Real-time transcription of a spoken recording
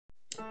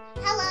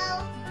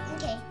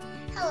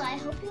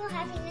hope you're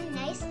having a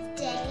nice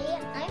day.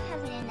 I'm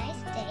having a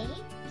nice day.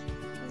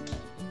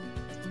 Okay.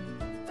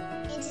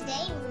 And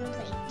today we're going to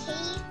play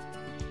Katie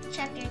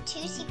Chapter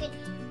 2 Secret.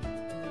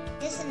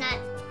 This is not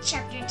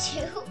Chapter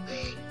 2.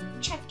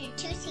 Chapter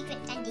 2 Secret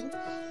Ending.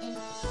 And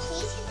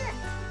please hit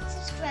the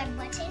subscribe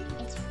button.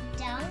 It's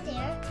down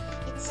there.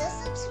 It says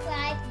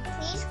subscribe.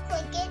 Please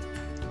click it.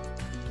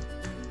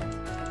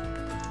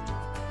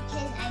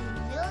 Because I'm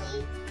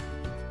really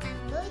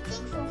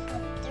thankful for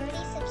 30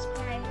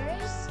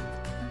 subscribers.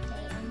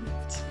 Okay,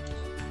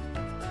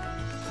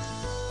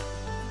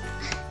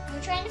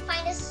 we're trying to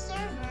find a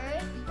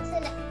server so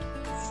that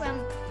from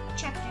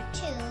Chapter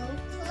 2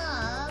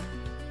 Club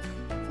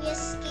we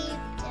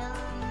escaped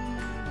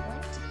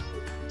one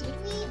time, did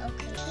we?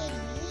 Okay,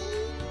 Kitty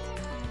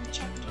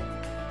Chapter.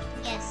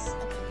 Yes,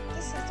 okay,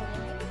 this is the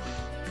one.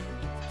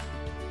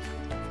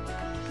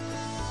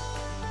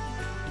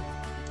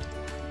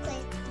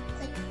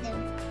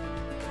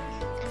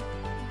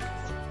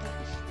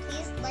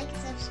 Like,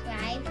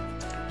 subscribe,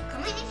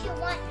 comment if you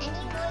want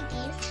any more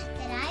games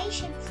that I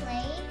should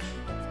play.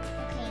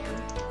 Okay,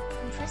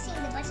 I'm pressing the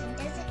button.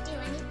 Does it do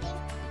anything?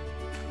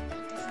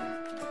 It does not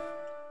do.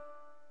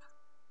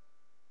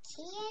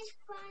 Kia's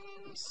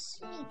falling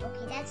asleep.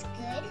 Okay, that's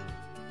good.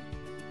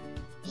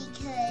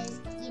 Because,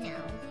 you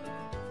know,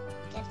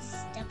 you have to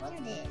step on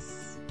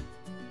this.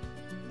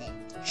 Then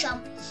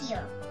jump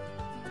here.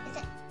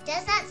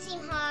 Does that seem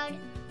hard?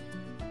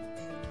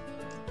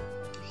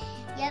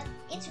 Yep,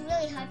 it's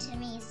really hard to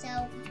me, so I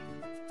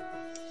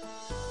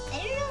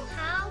don't know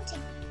how to,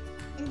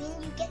 and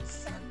then you get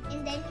some,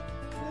 and then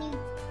when you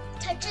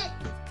touch it,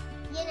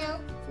 you know,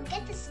 you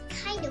get this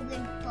kind of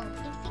weird bump.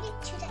 You feed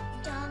it to that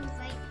dog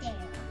right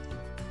there.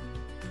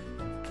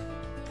 Oh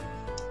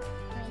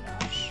my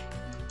gosh.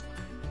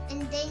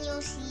 And then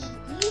you'll see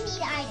you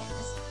need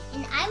items,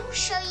 and I will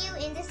show you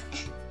in this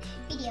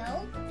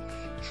video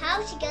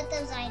how to get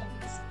those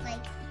items,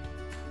 like,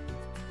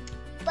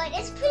 but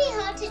it's pretty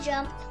hard to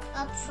jump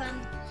up from,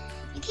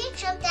 you can't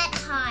jump that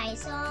high,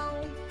 so I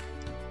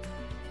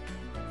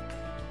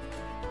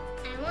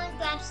want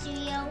Grab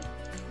Studio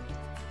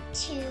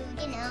to,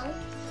 you know, oh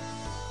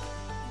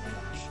my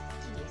gosh,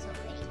 Kitty's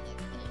already in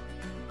there.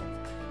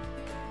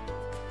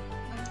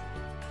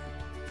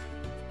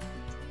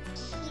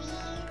 Kitty,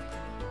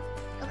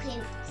 okay,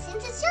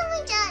 since it's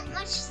only that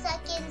much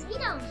seconds, we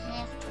don't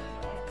have to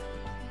work.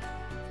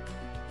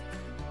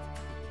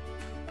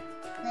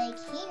 Like,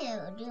 he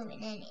never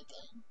doing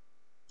anything.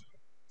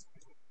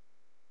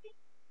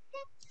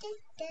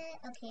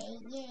 Okay,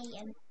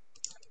 yay.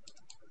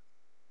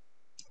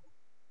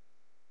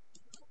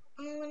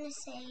 I'm gonna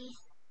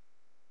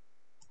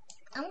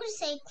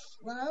say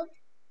club,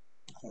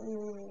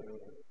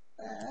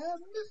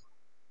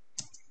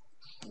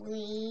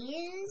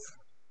 please,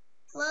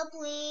 club,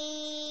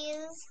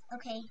 please.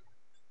 Okay.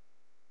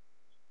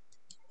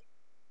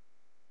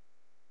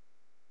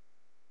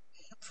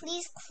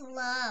 Please,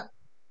 club.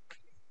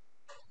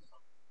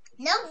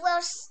 No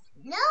rose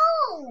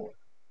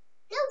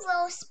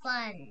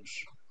sponge.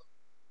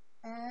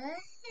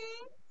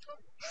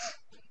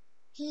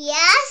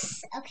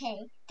 Yes. Okay.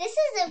 This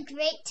is a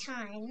great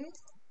time.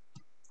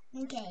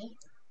 Okay.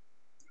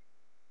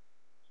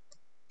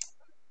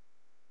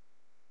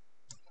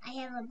 I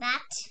have a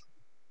bat.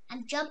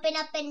 I'm jumping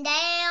up and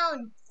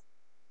down,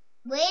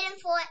 waiting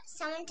for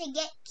someone to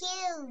get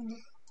killed.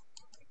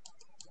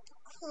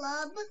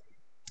 Club.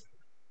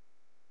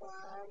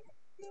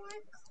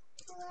 More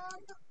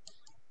club.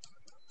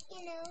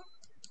 You know.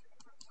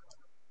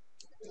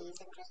 Please,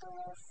 I'm just a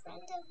little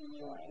friend of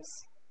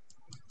yours.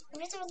 I'm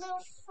just a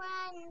little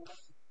friend.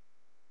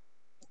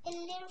 A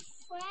little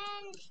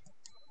friend.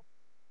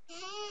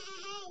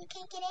 You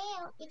can't get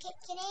out. You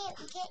can't get out.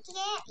 You can't get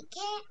out. You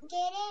can't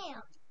get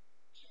out.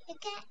 You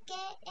can't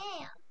get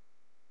out.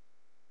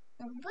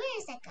 Now, where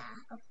is that guy?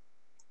 Oh,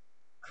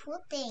 cool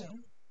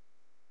thing.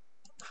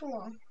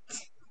 Cool.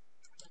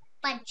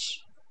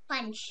 Punch.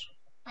 Punch.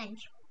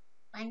 Punch.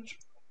 Punch.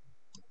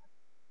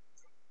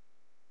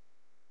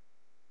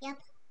 Yep.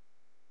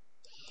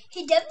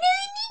 He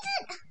definitely needs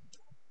it.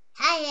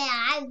 Hey,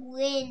 I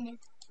win.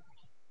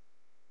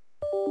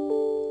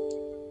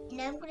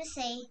 Now I'm gonna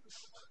say,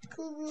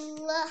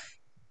 club,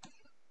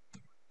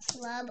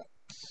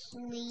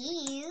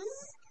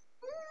 please.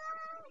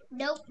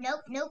 Nope.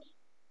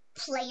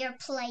 Player.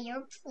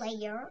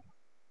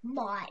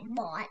 Bot.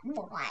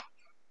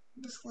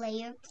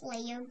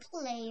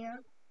 Player.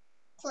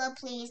 Club,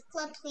 please.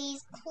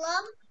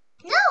 Club.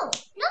 No,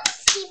 not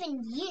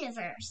Steven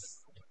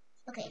Universe.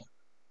 Okay.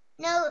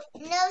 No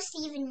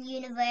Steven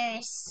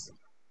Universe.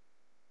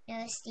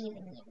 No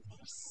Steven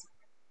Universe.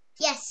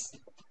 Yes.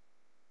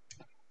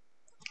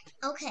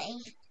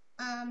 Okay.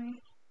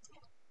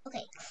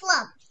 Okay,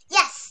 club.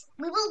 Yes,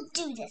 we will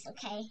do this,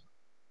 okay?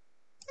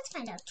 Let's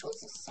find out tools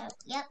to start.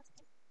 Yep.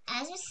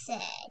 As we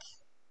said.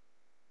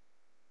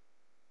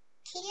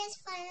 Kitty has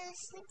fallen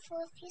asleep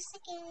for a few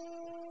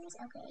seconds.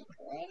 Okay,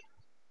 good.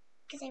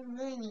 Because I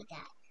really need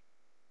that.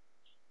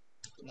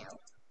 You know.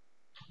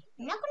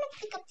 I'm not going to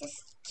pick up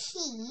this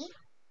key.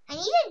 I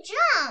need a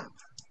jump.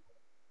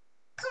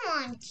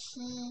 on,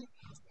 Key.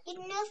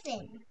 You're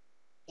nothing.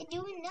 You're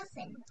doing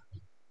nothing.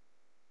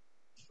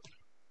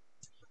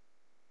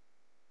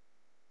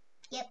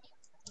 Yep.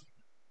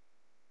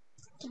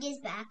 Kid is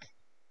back.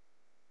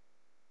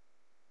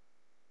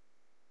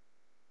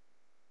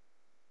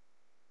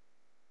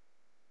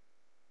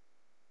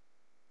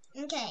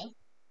 Okay.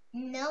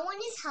 No one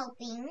is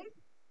helping.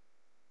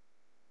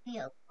 We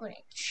are gonna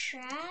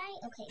try.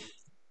 Okay.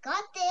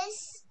 Got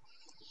this.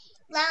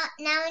 Now,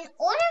 in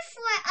order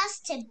for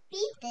us to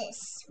beat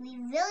this, we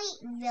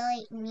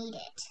really need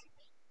it.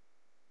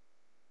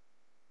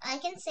 I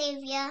can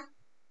save ya.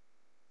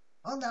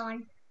 Hold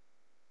on.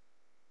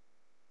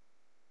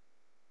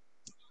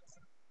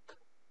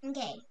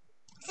 Okay.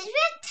 Since we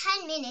have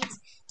 10 minutes,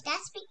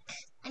 that's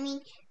because,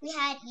 we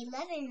had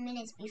 11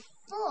 minutes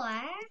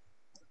before.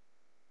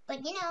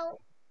 But, you know.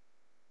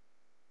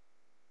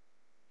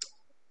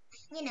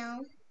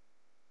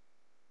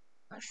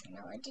 Gosh,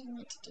 no, I didn't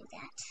mean to do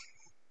that.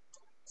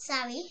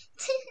 Sorry.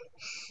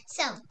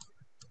 So,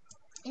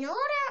 in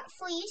order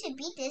for you to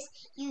beat this,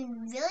 you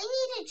really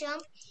need to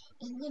jump,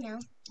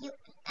 and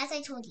as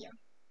I told you,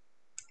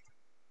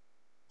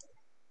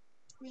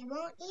 we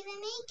won't even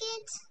make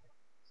it.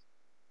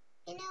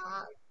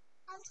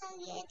 I'll tell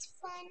you, it's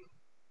fun.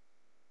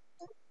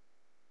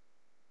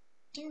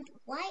 Dude,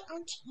 why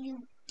aren't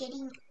you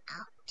getting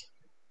out?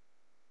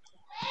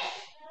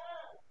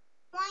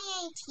 Why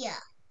ain't ya?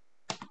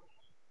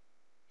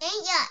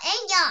 Ain't ya?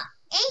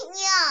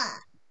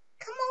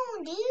 Come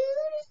on, dude.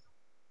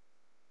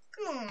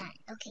 Come on.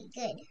 Okay,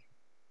 good.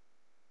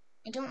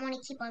 I don't want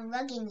to keep on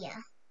rugging ya,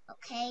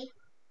 okay?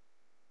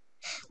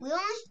 I don't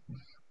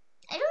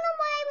know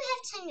why we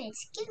have 10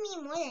 minutes. Give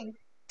me more than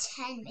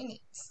 10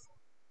 minutes.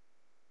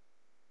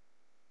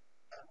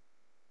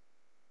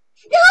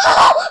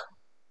 No!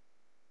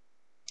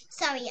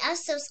 Sorry, I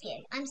was so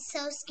scared. I'm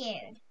so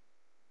scared.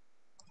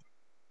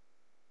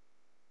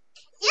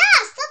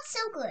 Yes, that's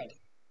so good.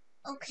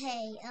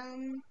 Okay, I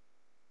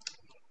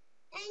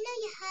know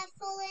you have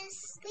fallen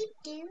asleep,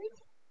 dude.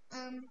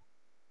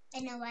 I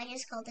know I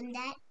just called him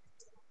that.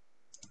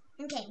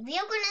 Okay, we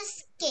are gonna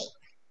escape.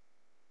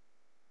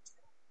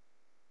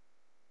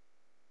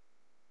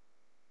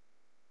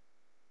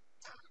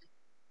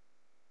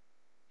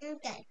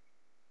 Okay.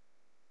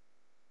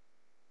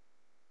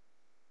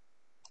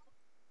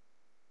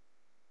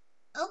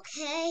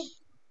 Okay.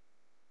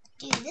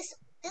 Dude, this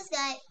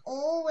guy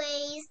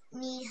always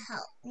needs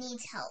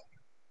help.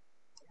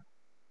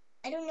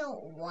 I don't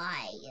know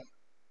why.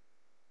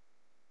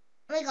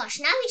 Oh my gosh,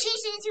 now we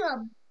changed it into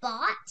a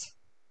bot?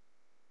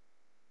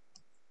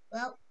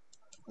 Well,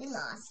 we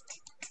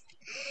lost.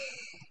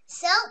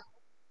 So,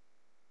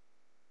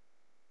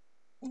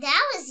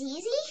 that was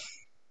easy.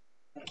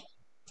 Okay.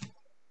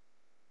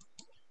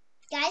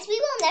 Guys, we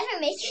will never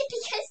make it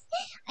because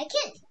I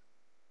can't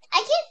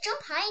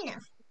jump high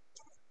enough.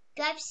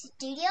 Drive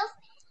Studio,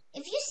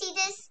 if you see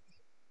this,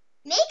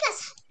 make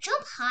us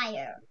jump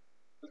higher.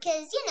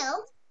 Because,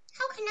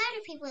 how can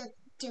other people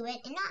do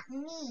it and not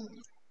me?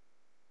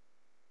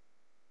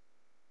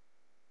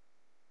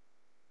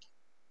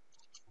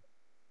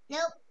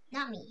 Nope,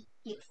 not me.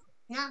 You.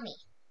 Not me.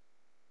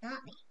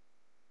 Not me.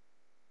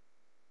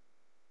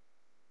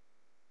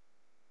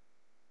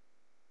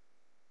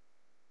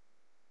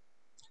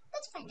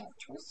 Let's find out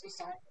tools to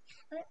start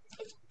our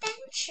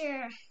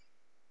adventure.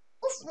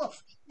 Oof,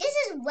 woof. This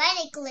is when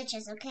it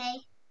glitches,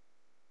 okay?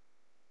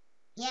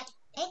 Yep,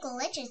 it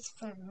glitches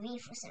for me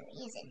for some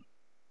reason.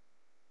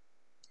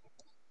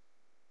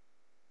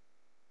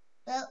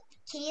 Well,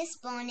 kitty is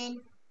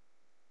spawning.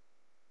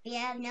 We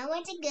have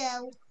nowhere to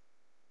go.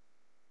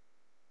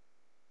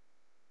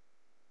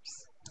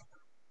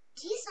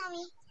 He saw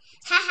me.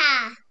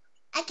 Haha!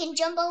 I can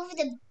jump over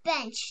the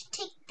bench.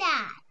 Take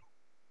that.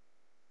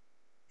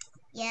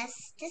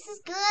 Yes, this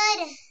is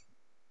good.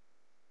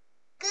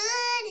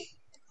 Good.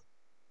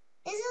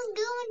 This is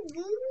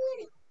going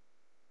good.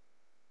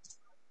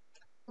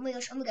 Oh my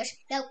gosh, oh my gosh.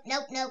 No,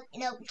 no, no,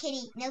 no,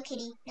 kitty, no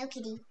kitty, no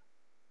kitty.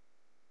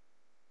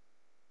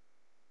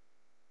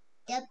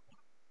 Yep.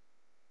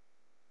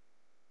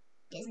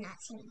 Does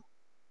not see me.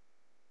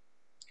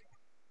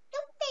 No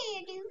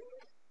fair, dude.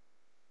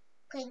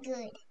 Okay,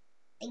 good.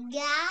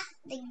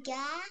 The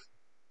guy.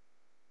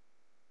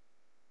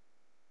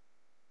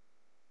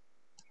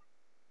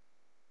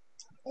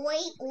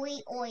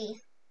 Oi.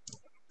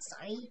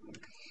 Sorry.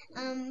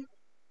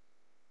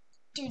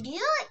 Dude, do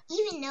you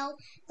even know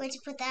where to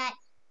put that?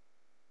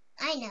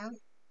 I know.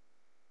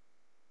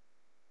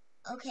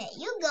 Okay,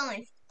 you're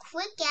going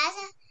quick as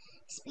a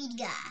speed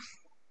guy.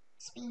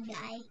 Speed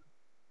guy.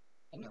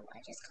 I know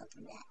I just called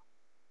him that.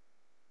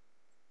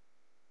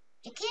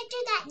 You can't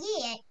do that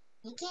yet.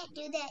 You can't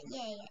do that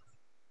yet.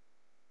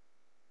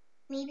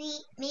 Maybe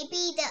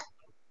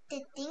the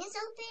thing is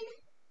open?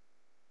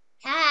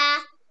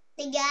 Ha!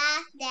 The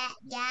guy, that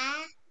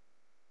guy.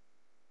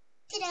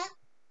 Ta-da!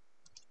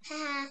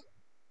 Ha!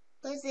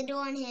 Close the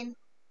door on him.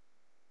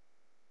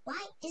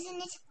 Why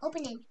isn't it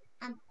opening?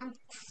 I'm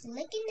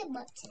flicking the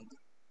button.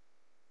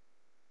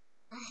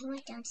 I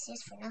went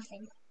downstairs for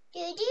nothing.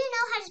 Dude, do you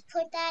know how to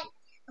put that?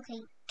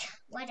 Okay.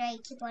 why do I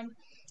keep on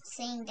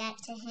saying that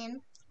to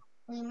him?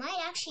 We might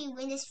actually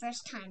win this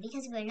first time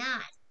because we're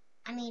not.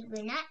 I mean,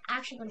 we're not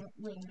actually going to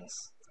win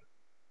this.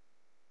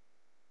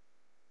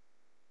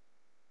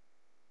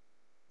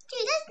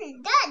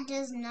 Dude, that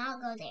does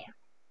not go there.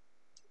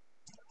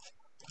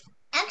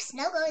 X,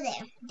 no go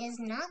there. Does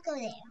not go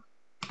there.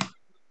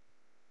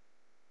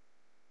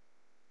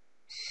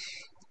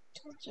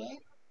 Told you.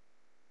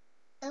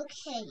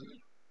 Okay.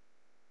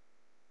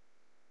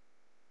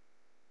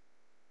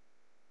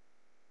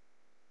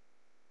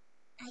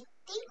 I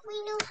think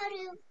we know how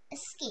to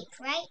escape,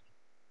 right?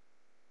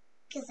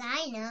 Because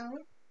I know.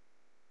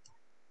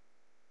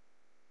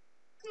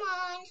 Come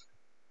on.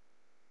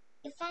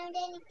 You found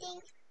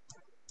anything?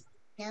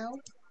 No.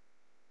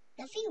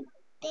 Nothing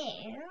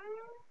there.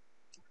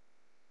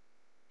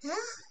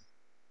 Huh?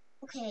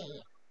 Okay.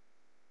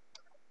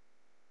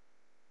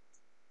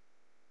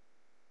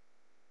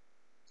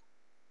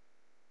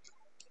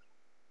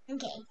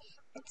 Okay.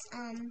 Let's,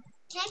 can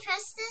I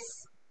press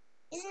this?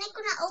 Isn't it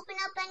gonna open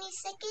up any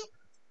second?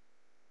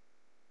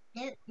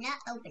 Nope, not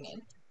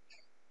opening.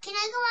 Can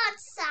I go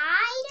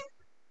outside?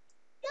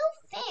 No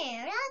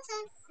fair. That's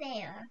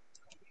unfair.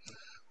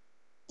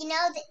 You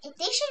know,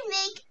 they should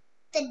make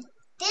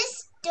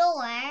this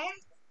door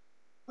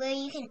where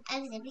you can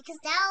exit because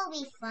that will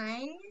be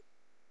fun.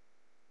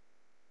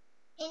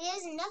 And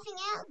there's nothing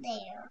out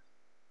there.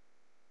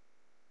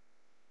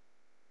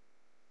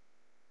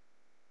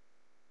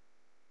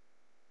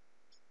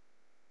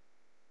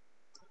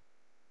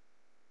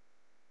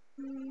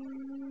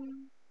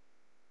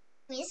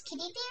 Wait, is Kitty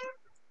there?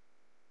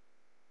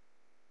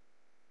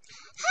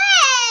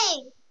 Hey!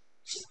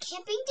 She's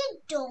camping the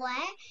door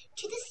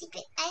to the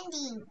secret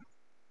ending.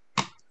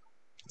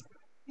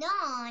 No,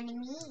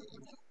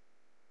 mean.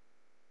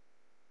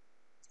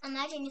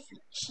 Imagine if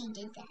she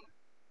did that.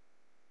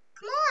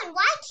 Come on,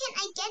 why can't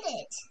I get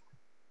it?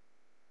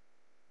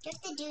 Do you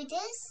have to do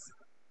this?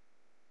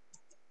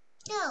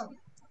 No.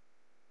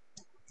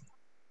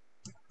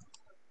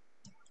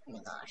 Oh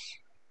my gosh.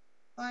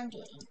 What I'm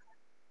doing.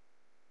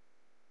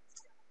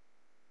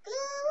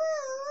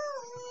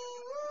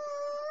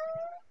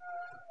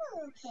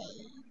 Okay,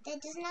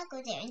 that does not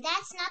go there. And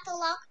that's not the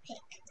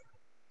lockpick.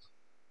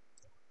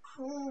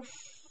 Oof.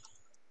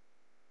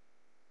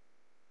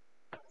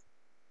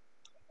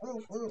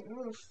 Oof, oof,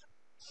 oof.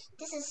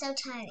 This is so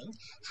tiring.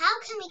 How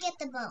can we get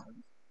the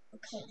bone?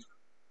 Okay.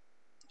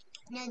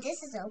 Now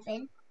this is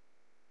open.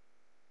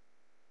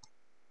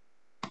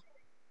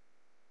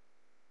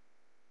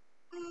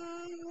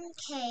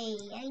 Okay,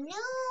 I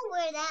know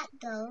where that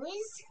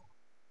goes.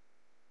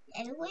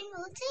 Everyone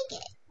will take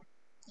it.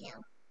 You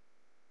know.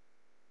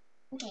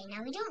 Okay,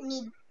 now we don't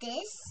need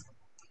this.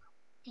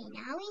 Okay,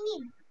 now we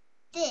need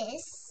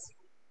this.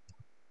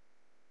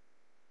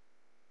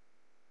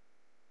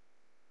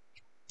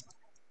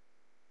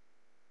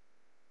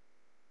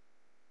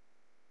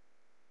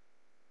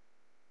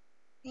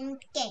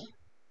 Okay.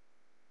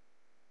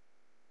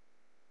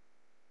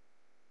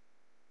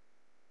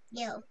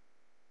 Yo.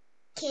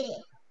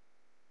 Kitty.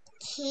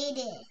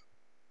 Kitty.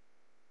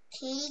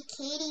 Kitty,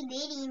 kitty,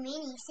 bitty,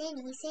 minnie,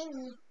 Cindy,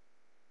 Cindy.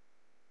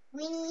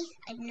 Winnie.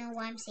 I don't know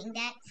why I'm saying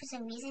that for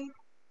some reason.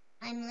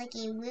 I'm like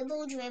a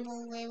wibble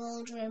dribble,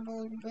 wibble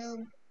dribble,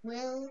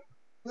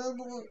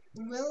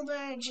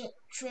 wilbur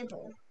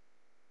dribble.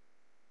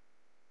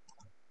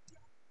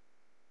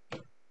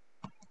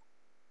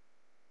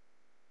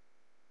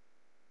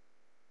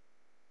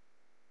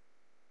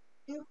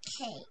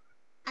 Okay.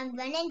 I'm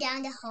running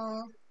down the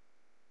hall.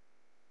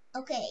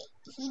 Okay,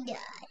 he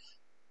died.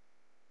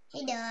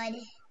 He died.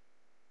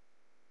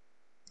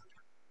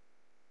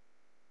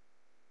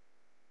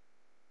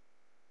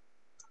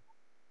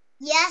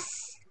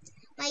 Yes,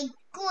 my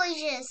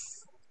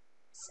gorgeous.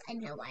 I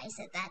don't know why I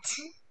said that.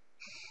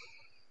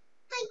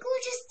 My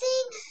gorgeous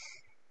thing.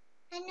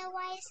 I don't know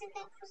why I said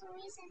that for some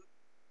reason.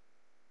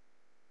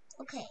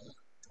 Okay.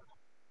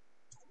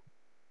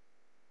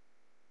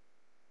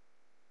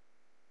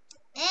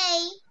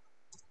 Hey,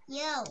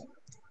 yo.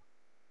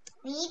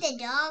 We need the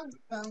dog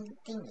bone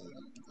thingy.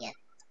 Yep.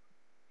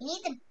 We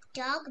need the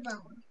dog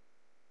bone.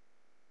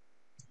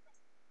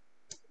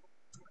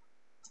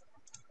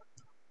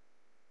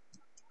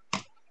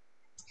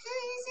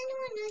 Does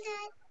anyone know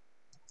that?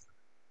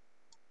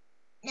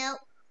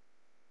 Nope.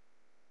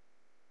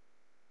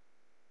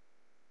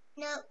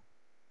 Nope.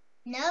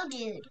 No,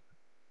 dude.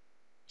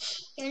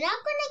 You're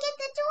not gonna get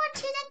the door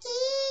to the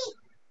key.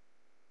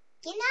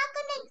 You're not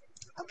gonna.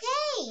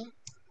 Okay.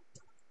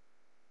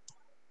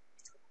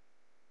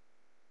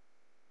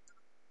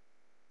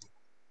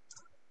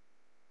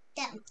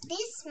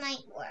 This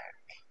might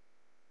work.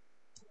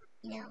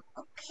 You know.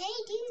 Okay,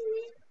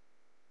 dude.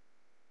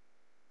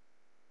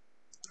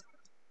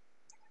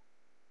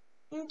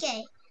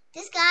 Okay.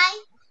 This guy.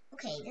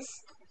 Okay.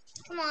 This.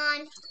 Come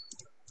on.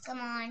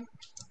 Come on.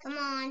 Come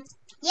on.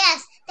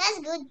 Yes, that's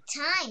a good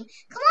time.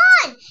 Come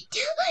on! Don't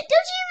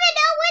you even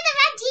know where the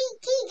red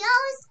key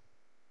goes?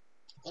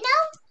 You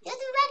know? There's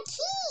the red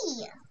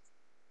key.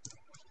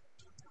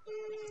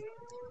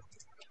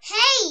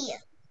 Hey!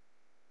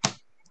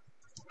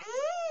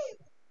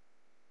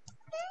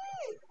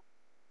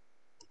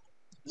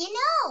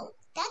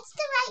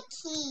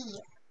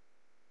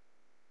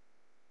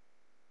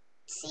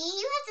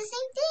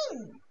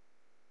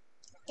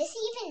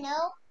 to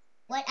know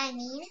what I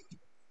mean?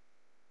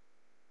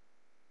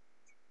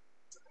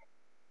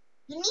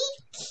 You need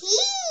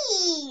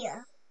key!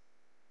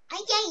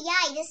 Ay, ay,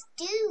 ay, this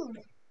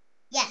dude.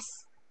 Yes,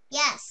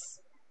 yes.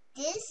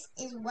 This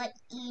is what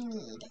you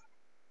need.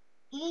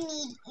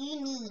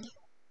 You need.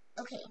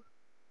 Okay.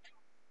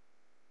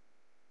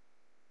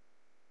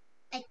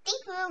 I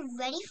think we're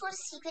ready for the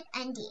secret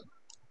ending.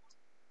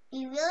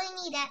 We really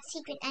need that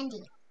secret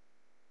ending.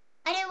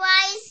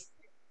 Otherwise,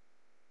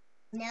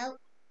 nope.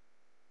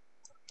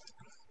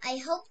 I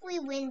hope we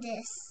win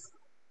this.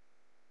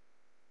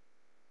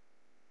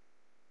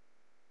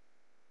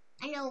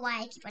 I know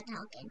why I keep on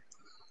talking.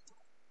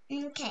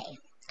 Okay.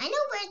 I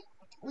know where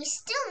we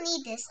still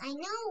need this. I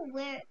know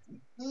where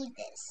we need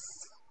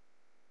this.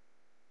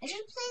 I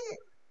should play.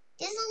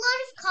 There's a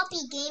lot of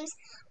copy games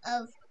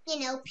of,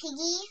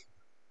 Piggy.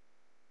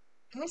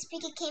 Once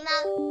Piggy came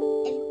out,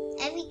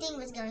 everything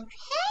was going.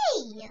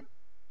 Hey!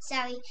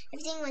 Sorry,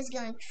 everything was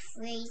going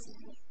crazy.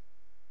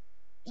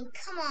 And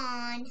come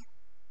on.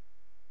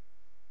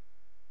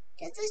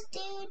 Does this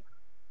dude?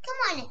 Come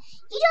on.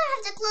 You don't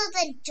have to close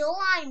the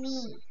door on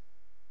me.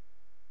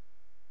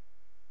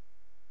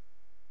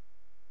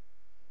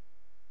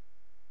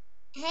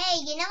 Hey,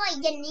 you know what?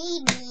 You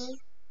need me.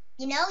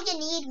 You know you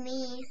need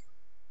me.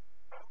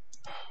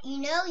 You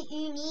know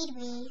you need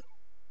me.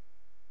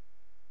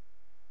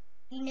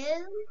 You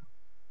know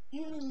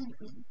you need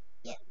me.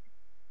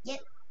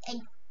 Yep.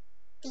 And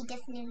they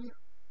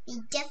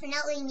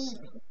definitely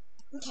need me.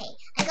 Okay,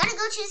 I gotta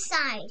go to the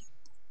side.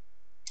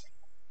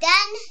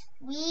 Then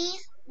we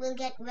will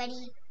get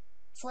ready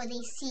for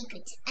the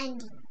secret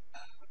ending.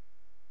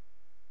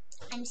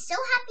 I'm so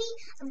happy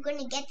I'm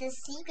gonna get the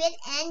secret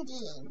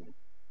ending.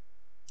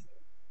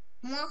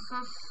 Ha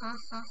ha ha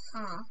ha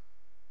ha.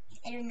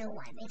 I don't know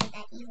why I made it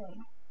that evil.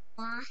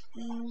 I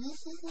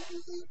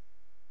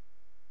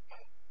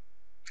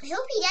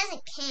hope he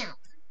doesn't camp.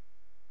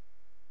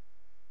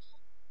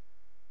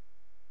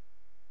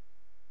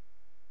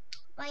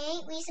 Why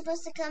ain't we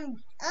supposed to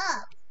come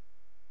up?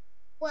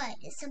 What?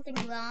 Is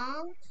something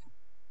wrong?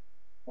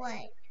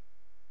 What?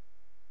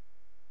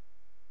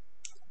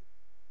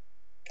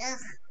 Ugh.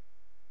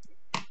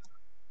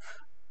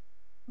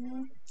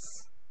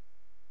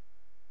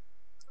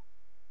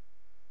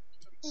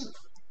 E.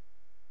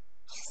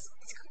 Yes,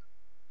 let's go.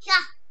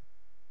 Yeah.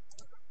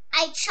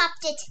 I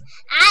chopped it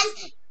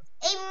as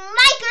a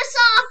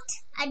Microsoft.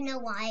 I don't know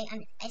why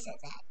I said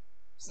that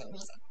for some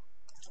reason.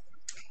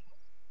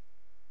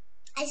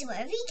 I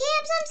swear, if he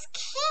camps, I'm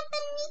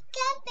camping.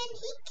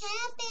 He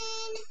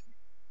camping.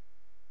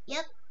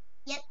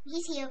 Yep,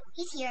 he's here.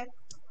 He's here.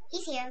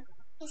 He's here.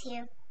 He's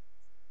here.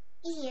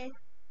 He's here.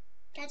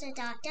 Dot, dot,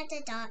 dot, dot,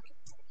 dot, dot.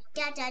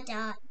 Dot, dot,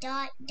 dot,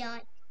 dot,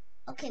 dot.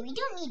 Okay, we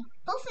don't need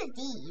both of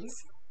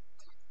these.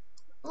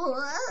 Ooh,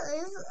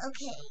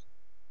 okay.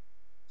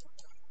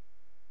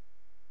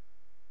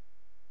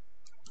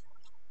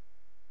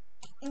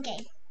 Okay.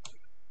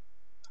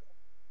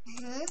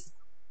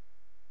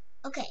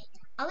 Okay.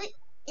 Are we?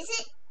 Is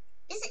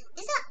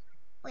that?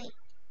 Wait.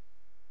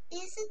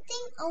 Is the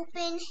thing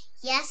open?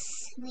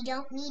 Yes. We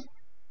don't need.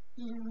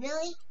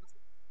 Really?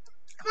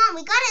 Come on,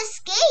 we gotta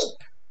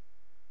escape.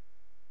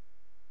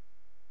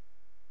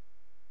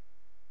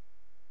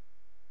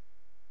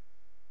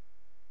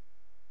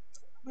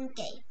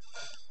 Okay.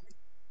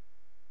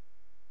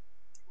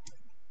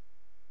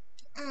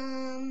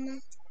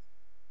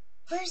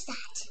 Where's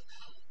that?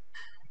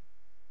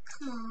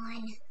 Come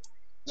on.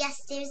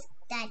 Yes, there's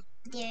that.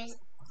 There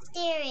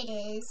it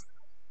is.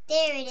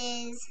 There it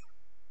is.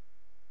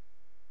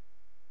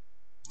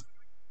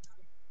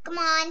 Come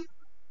on.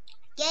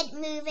 Get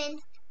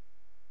moving.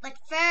 But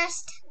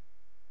first,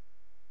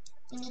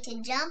 you need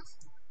to jump.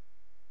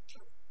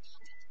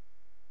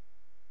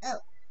 Oh,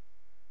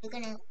 you're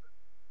gonna.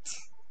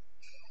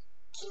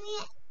 Can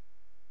we?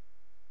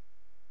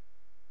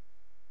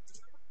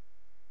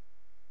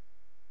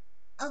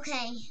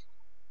 Okay.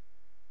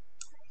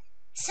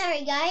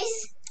 Sorry,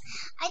 guys.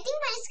 I think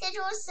my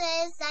schedule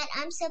says that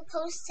I'm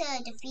supposed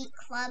to defeat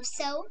Club,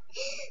 so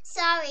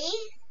sorry.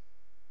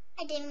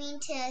 I didn't mean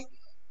to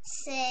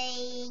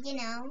say,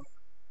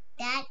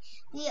 that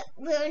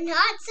we're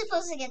not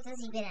supposed to get the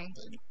secret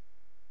ending.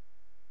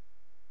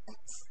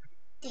 Let's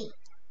 3,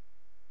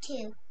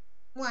 2,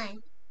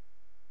 1.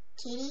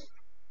 Kitty,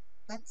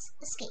 let's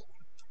escape.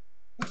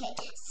 Okay,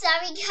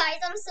 sorry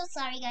guys, I'm so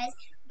sorry guys.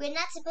 We're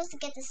not supposed to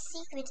get the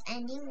secret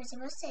ending. We're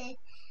supposed to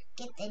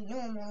get the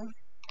normal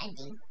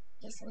ending.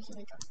 Okay, so here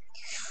we go.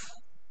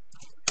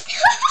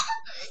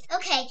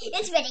 Okay,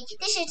 it's ready.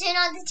 They should turn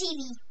on the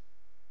TV.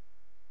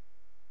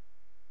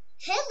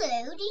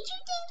 Hello, did you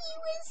think you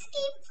would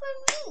escape from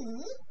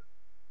me?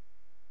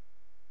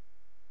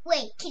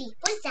 Wait, Kitty,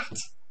 what's that?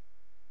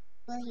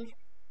 Will you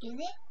do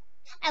it?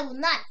 I will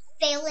not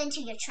fail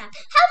into your trap.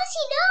 How does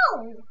he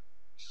know?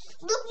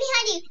 Look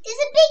behind you.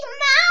 There's a big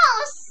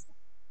mouse.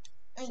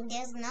 I mean,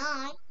 there's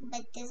not,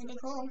 but there's a big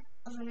hole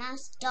of a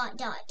mouse. Dot,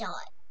 dot,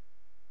 dot.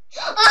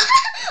 I'm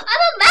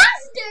a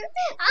master.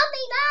 I'm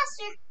a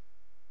master.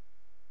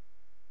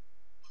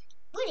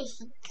 Where did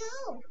he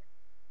go?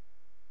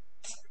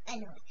 I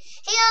know.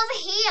 Hey, over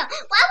here.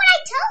 Why would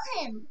I tell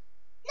him?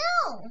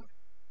 No.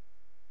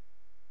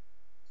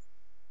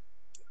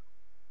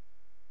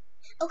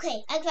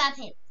 Okay, I grab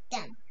him.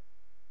 Done.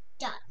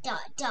 Dot,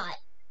 dot, dot,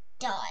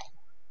 dot.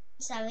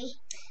 Sorry.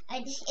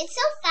 It's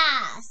so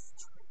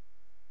fast.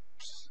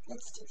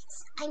 Let's do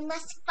this. I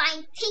must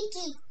find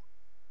Pinky.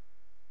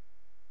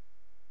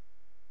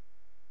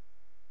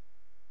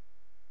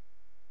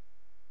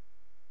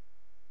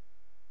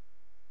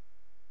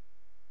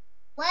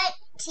 What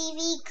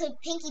TV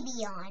could Pinky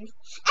be on?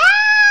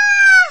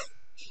 Ah!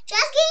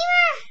 Just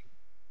Gamer!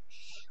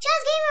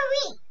 Just Gamer,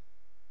 we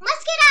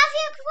must get out of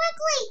here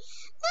quickly!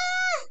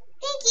 Ah!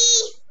 Pinky!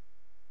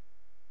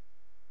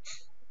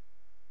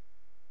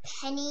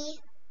 Penny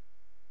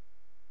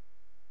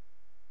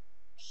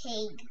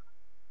Pig.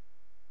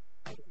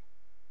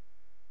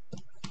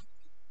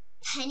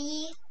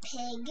 Penny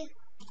Pig.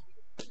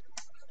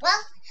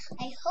 Well,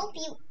 I hope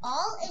you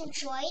all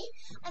enjoyed.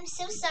 I'm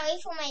so sorry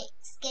for my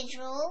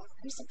schedule.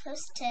 I'm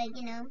supposed to,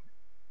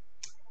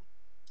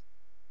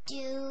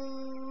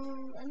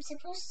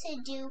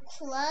 do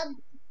club,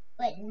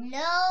 but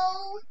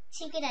no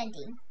secret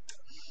ending.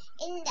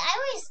 And I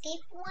will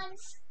escape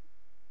once.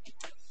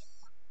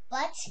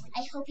 But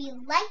I hope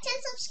you liked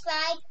and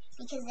subscribed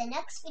because the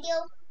next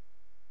video,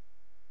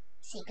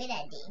 secret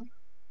ending.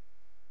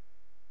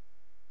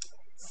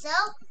 So,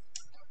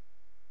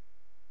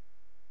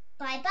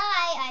 bye-bye.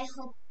 I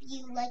hope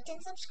you liked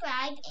and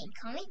subscribed and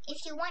comment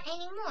if you want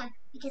any more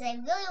because I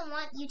really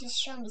want you to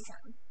show me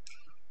some.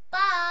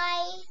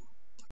 Bye!